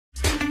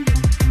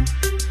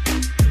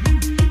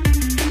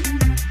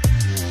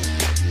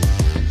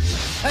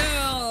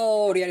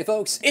Alrighty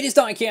folks, it is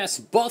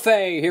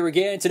Diecastbuffet here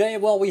again. Today,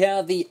 well, we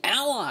have the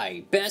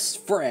Ally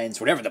Best Friends,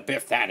 whatever the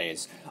biff that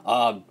is.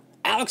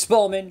 Alex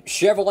Bowman,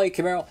 Chevrolet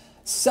Camaro.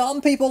 Some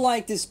people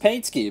like this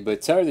paint scheme,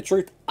 but to tell you the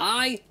truth,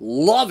 I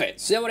love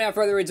it. So without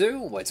further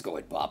ado, let's go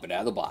ahead and pop it out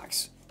of the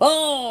box.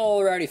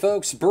 Alrighty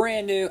folks,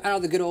 brand new out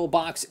of the good old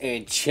box,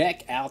 and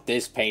check out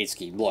this paint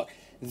scheme. Look,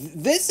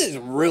 this is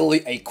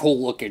really a cool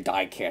looking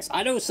diecast.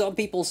 I know some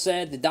people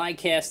said the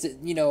diecast,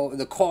 you know,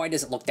 the car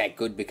doesn't look that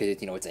good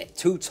because, you know, it's a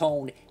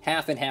two-tone,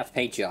 half-and-half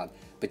paint job.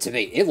 But to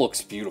me, it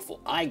looks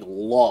beautiful. I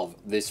love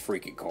this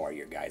freaking car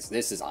here, guys.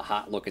 This is a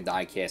hot-looking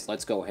diecast.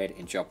 Let's go ahead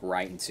and jump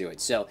right into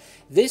it. So,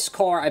 this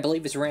car, I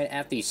believe, is ran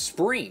at the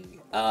Spring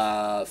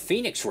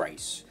Phoenix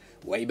race.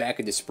 Way back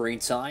in the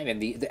springtime,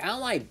 and the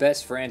Ally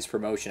Best Friends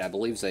promotion, I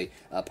believe, is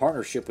a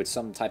partnership with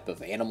some type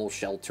of animal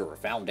shelter or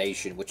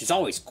foundation, which is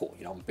always cool.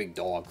 You know, I'm a big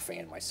dog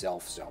fan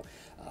myself, so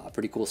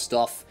pretty cool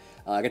stuff.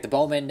 I got the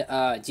Bowman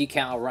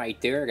decal right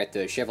there. I got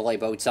the Chevrolet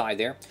bow tie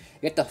there.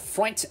 I got the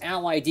front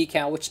Ally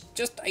decal, which is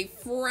just a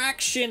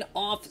fraction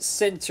off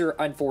center,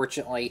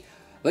 unfortunately.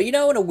 But, you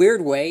know, in a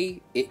weird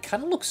way, it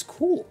kind of looks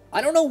cool.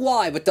 I don't know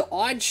why, but the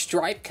odd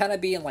stripe kind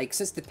of being like,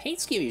 since the paint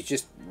scheme is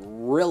just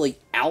really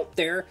out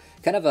there,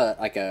 kind of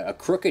like a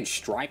crooked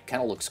stripe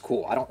kind of looks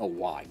cool. I don't know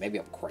why. Maybe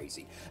I'm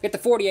crazy. Get the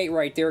 48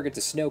 right there. Get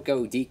the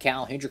Snowco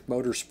decal, Hendrick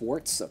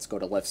Motorsports. Let's go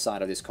to the left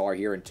side of this car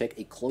here and take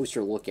a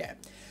closer look at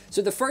it.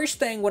 So the first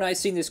thing when I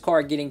seen this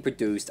car getting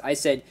produced, I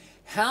said,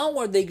 how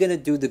are they going to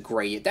do the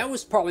gradient? That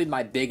was probably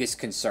my biggest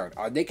concern.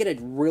 Are they going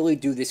to really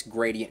do this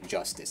gradient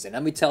justice? And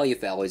let me tell you,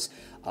 fellas,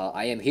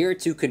 I am here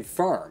to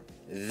confirm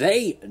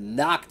they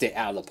knocked it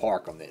out of the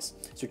park on this.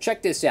 So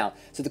check this out.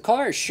 So the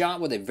car is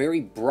shot with a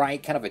very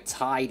bright, kind of a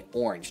Tide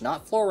orange.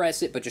 Not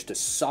fluorescent, but just a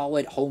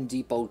solid Home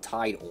Depot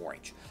Tide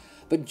orange.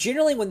 But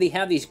generally when they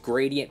have these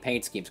gradient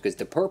paint schemes, because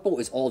the purple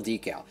is all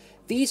decal,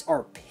 these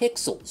are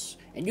pixels.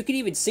 And you can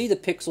even see the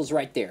pixels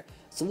right there.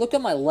 So look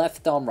at my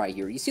left thumb right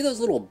here. You see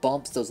those little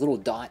bumps, those little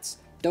dots?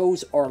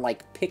 Those are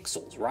like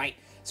pixels, right?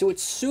 So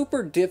it's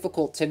super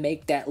difficult to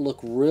make that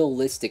look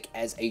realistic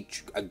as a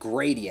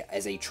gradient,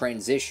 as a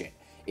transition.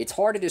 It's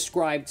hard to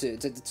describe to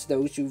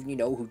those who, you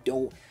know, who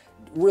don't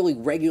really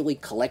regularly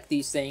collect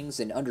these things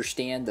and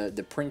understand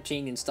the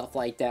printing and stuff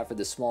like that for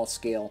the small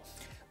scale.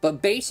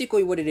 But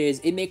basically what it is,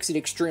 it makes it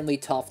extremely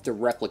tough to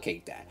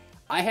replicate that.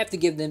 I have to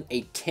give them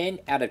a 10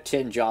 out of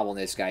 10 job on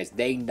this, guys.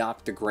 They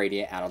knocked the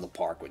gradient out of the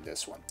park with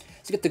this one.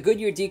 So get the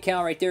Goodyear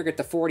decal right there. Get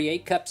the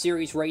 48 Cup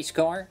Series race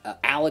car.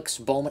 Alex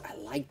Bowman. I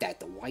like that.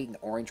 The white and the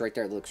orange right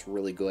there looks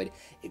really good.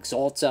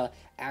 Exalta,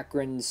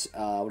 Akron's,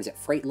 what is it?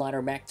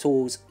 Freightliner, Mac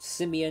Tools,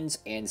 Simeon's,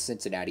 and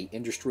Cincinnati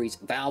Industries.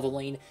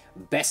 Valvoline,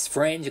 Best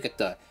Friends. You get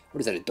the, what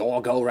is that, a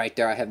doggo right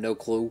there? I have no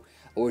clue.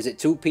 Or is it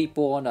two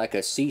people on like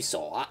a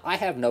seesaw? I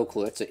have no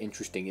clue. It's an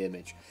interesting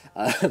image.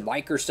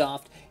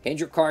 Microsoft,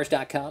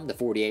 HendrickCars.com, the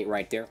 48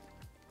 right there.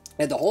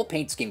 And the whole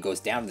paint scheme goes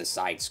down to the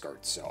side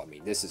skirts. So, I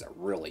mean, this is a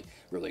really,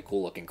 really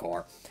cool looking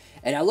car.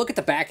 And I look at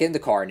the back end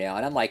of the car now,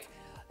 and I'm like,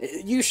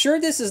 you sure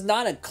this is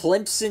not a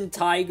Clemson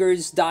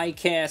Tigers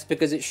diecast?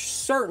 Because it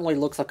certainly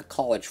looks like a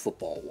college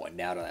football one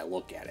now that I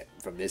look at it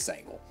from this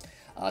angle.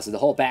 So the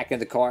whole back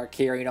end of the car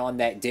carrying on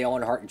that Dale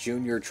Earnhardt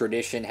Jr.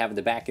 tradition, having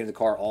the back end of the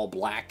car all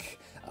black.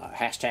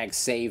 Hashtag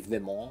save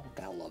them all.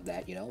 Gotta love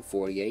that, you know.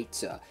 48,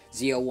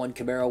 Z01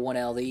 Camaro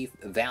 1LE,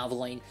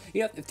 Valvoline.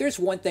 You know, if there's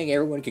one thing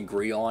everyone can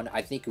agree on,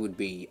 I think it would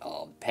be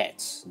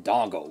pets,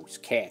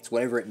 doggos, cats,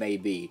 whatever it may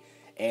be.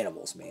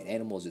 Animals, man.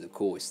 Animals are the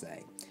coolest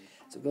thing.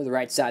 So go to the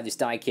right side of this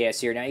diecast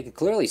here. Now you can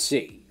clearly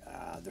see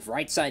the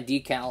right side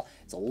decal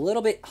is a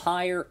little bit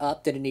higher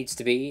up than it needs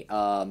to be.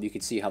 You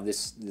can see how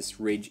this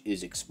ridge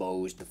is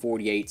exposed. The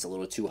 48's a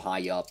little too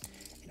high up.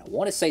 And I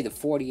want to say the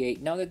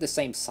 48, no, they're the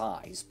same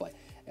size, but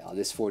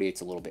this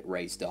 48's a little bit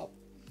raised up.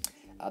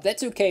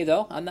 That's okay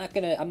though. I'm not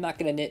gonna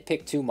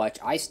nitpick too much.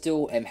 I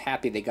still am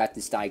happy they got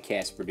this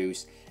diecast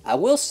produced. I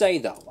will say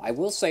though,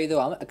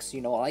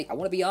 you know, I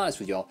want to be honest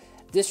with y'all.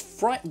 This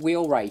front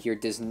wheel right here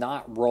does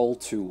not roll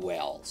too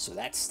well, so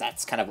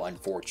that's kind of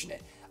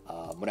unfortunate.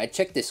 When I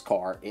check this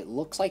car, it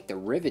looks like the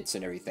rivets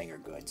and everything are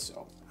good.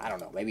 So I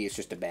don't know. Maybe it's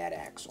just a bad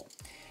axle.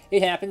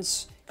 It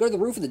happens. Go to the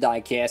roof of the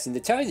diecast, and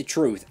to tell you the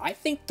truth, I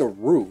think the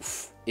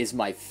roof is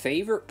my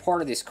favorite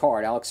part of this car,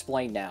 and I'll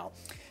explain now.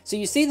 So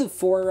you see the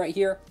 4 right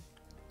here?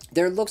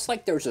 There looks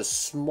like there's a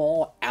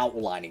small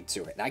outlining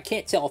to it, and I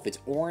can't tell if it's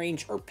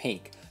orange or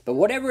pink, but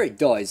whatever it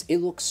does, it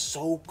looks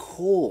so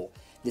cool.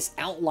 This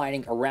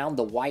outlining around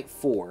the white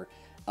 4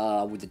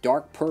 with the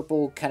dark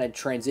purple kind of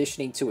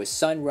transitioning to a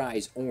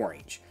sunrise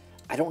orange.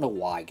 I don't know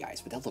why,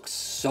 guys, but that looks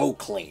so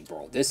clean,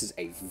 bro. This is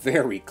a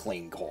very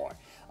clean car.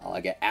 I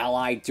got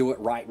Ally do it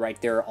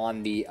right there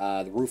on the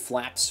roof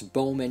flaps.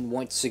 Bowman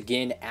once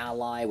again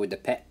Ally with the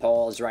pet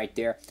paws right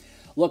there.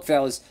 Look,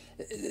 fellas,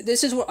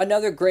 this is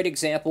another great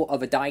example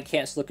of a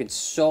diecast looking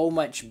so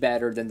much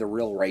better than the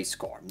real race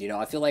car. You know,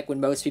 I feel like when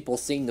most people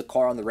seen the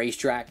car on the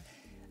racetrack,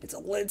 there's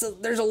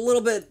a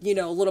little bit, you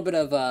know, a little bit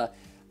of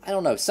I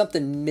don't know,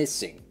 something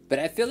missing. But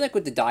I feel like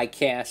with the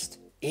diecast,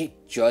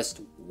 it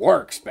just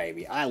works,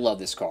 baby. I love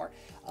this car.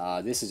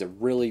 This is a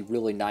really,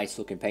 really nice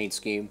looking paint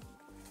scheme.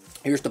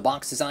 Here's the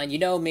box design. You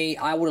know me,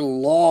 I would have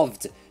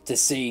loved to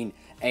seen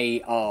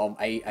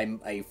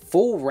a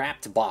full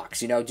wrapped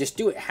box. You know, just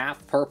do it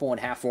half purple and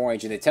half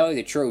orange. And to tell you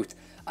the truth,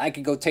 I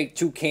could go take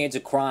 2 cans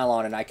of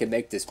Krylon and I could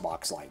make this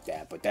box like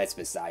that. But that's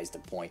besides the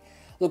point.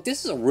 Look,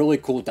 this is a really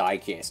cool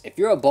diecast. If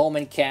you're a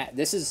Bowman cat,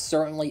 this is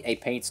certainly a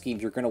paint scheme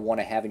you're going to want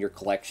to have in your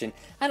collection.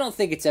 I don't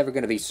think it's ever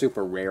going to be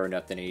super rare or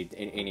nothing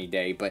any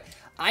day, but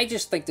I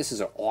just think this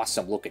is an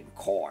awesome looking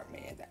car,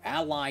 man. The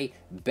Ally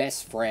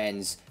Best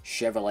Friends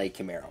Chevrolet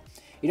Camaro.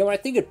 You know, when I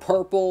think of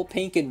purple,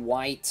 pink, and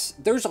white,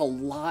 there's a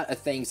lot of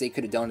things they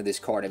could have done to this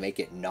car to make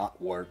it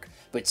not work,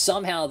 but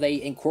somehow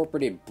they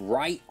incorporated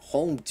bright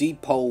Home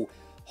Depot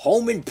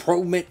home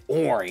improvement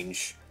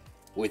orange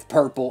with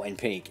purple and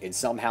pink, and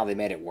somehow they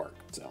made it work.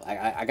 So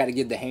I got to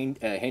give the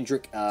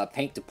Hendrick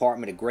paint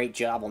department a great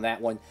job on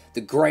that one.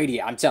 The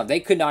gradient, I'm telling you,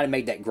 they could not have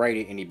made that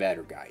gradient any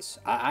better, guys.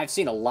 I've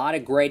seen a lot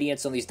of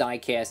gradients on these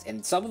diecasts,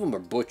 and some of them are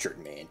butchered,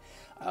 man.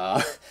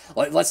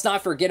 Let's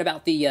not forget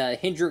about the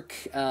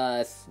Hendrick,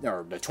 or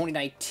the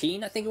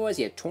 2019, I think it was.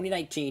 Yeah,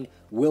 2019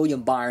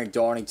 William Byron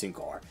Darlington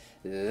car.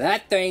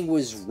 That thing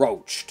was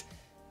roached.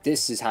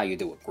 This is how you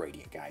do a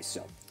gradient, guys.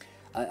 So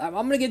I'm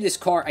going to give this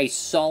car a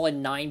solid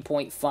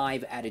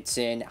 9.5 out of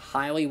 10.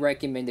 Highly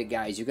recommended,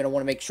 guys. You're going to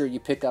want to make sure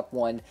you pick up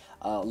one.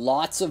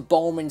 Lots of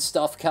Bowman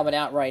stuff coming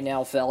out right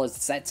now, fellas.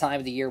 It's that time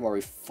of the year where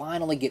we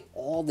finally get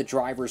all the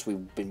drivers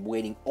we've been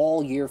waiting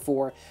all year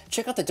for.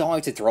 Check out the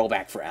Darlington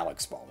throwback for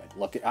Alex Bowman.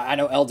 Look, I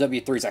know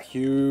LW3 is a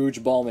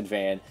huge Bowman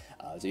fan,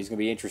 so he's going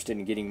to be interested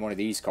in getting one of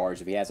these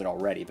cars if he hasn't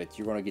already, but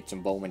you're going to get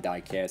some Bowman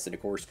diecast, and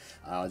of course,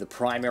 the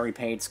primary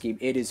paint scheme,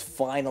 it is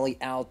finally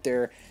out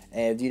there,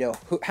 and, you know,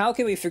 how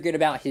can we forget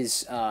about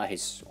his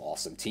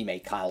awesome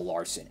teammate, Kyle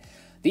Larson?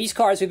 These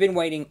cars we've been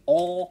waiting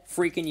all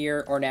freaking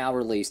year are now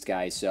released,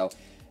 guys, so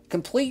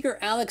complete your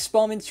Alex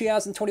Bowman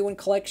 2021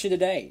 collection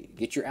today.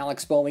 Get your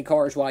Alex Bowman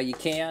cars while you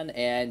can,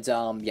 and,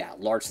 yeah,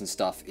 Larson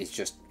stuff is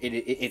just,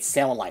 it's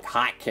selling like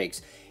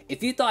hotcakes.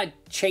 If you thought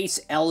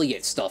Chase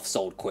Elliott stuff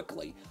sold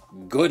quickly,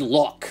 good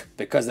luck,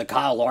 because the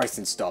Kyle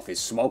Larson stuff is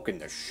smoking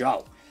the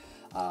show.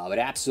 But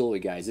absolutely,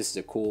 guys, this is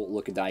a cool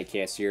looking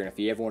diecast here, and if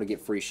you ever want to get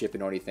free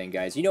shipping or anything,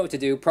 guys, you know what to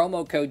do.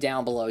 Promo code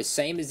down below,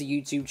 same as the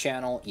YouTube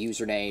channel,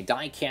 username,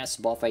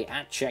 Diecastbuffet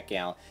at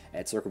checkout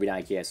at Circle B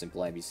Diecast and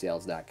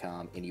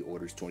PlayBSales.com. Any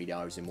orders,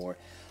 $20 and more.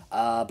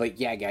 But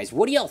yeah, guys,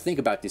 what do y'all think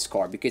about this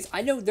car? Because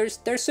I know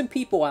there's some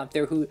people out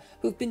there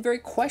who've been very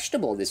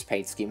questionable of this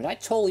paint scheme, and I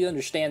totally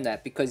understand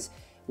that, because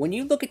when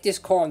you look at this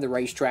car on the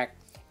racetrack,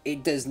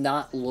 it does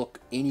not look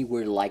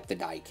anywhere like the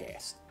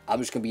diecast. I'm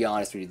just going to be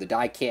honest with you. The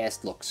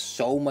diecast looks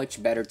so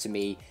much better to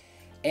me.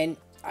 And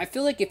I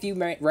feel like if you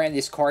ran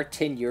this car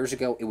 10 years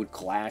ago, it would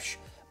clash.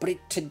 But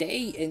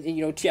today, in,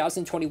 you know,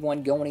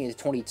 2021 going into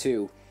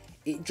 22,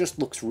 it just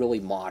looks really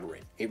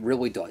modern. It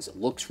really does. It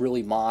looks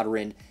really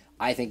modern.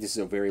 I think this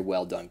is a very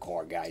well done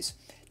car, guys.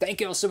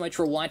 Thank you all so much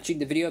for watching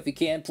the video. If you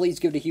can, please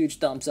give it a huge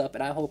thumbs up.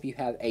 And I hope you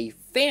have a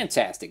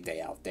fantastic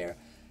day out there.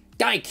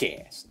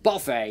 Diecast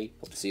Buffet.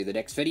 Hope to see you in the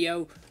next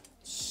video.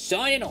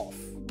 Signing off.